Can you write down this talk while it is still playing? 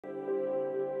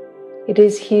It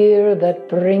is here that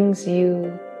brings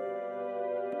you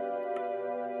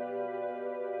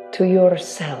to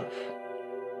yourself.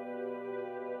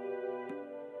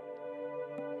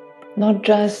 Not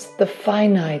just the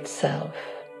finite self,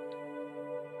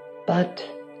 but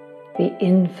the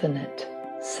infinite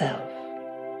self.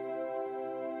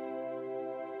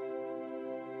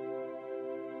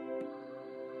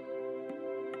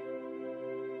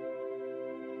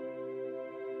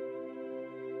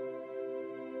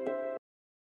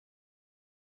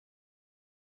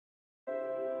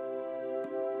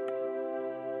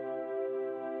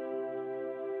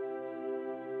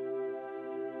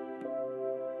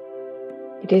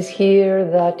 It is here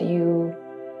that you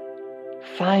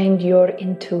find your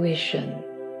intuition,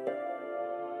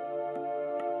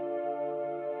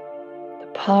 the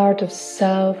part of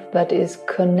self that is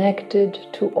connected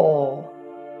to all.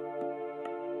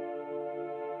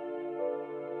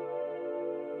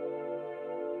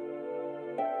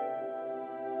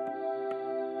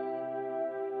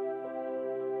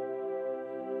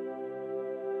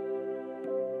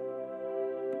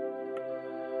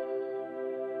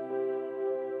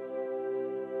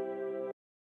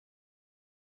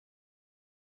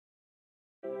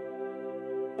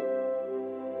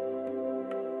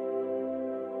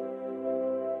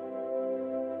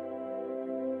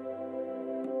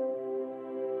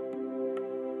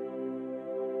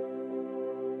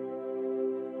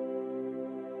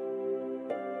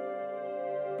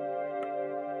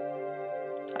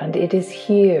 And it is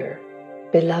here,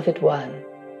 beloved one,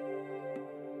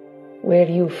 where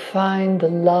you find the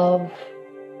love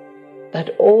that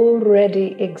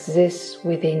already exists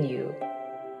within you.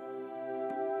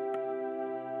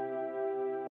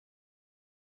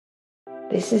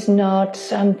 This is not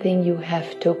something you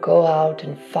have to go out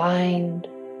and find,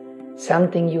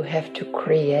 something you have to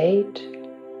create,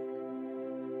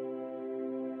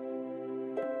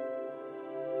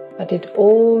 but it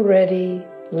already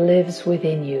lives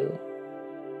within you.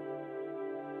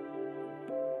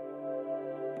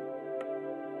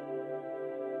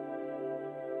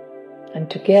 And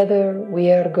together we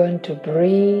are going to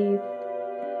breathe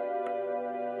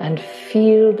and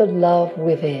feel the love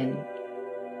within.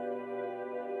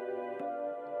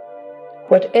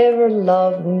 Whatever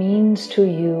love means to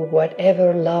you,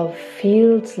 whatever love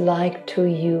feels like to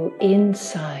you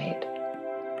inside,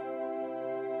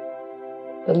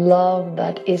 the love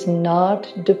that is not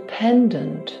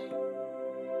dependent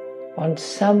on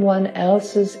someone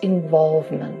else's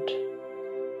involvement.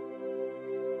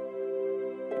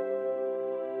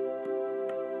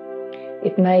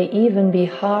 It may even be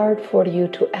hard for you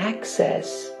to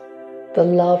access the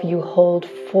love you hold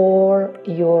for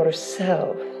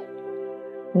yourself.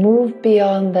 Move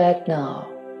beyond that now.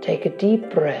 Take a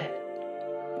deep breath.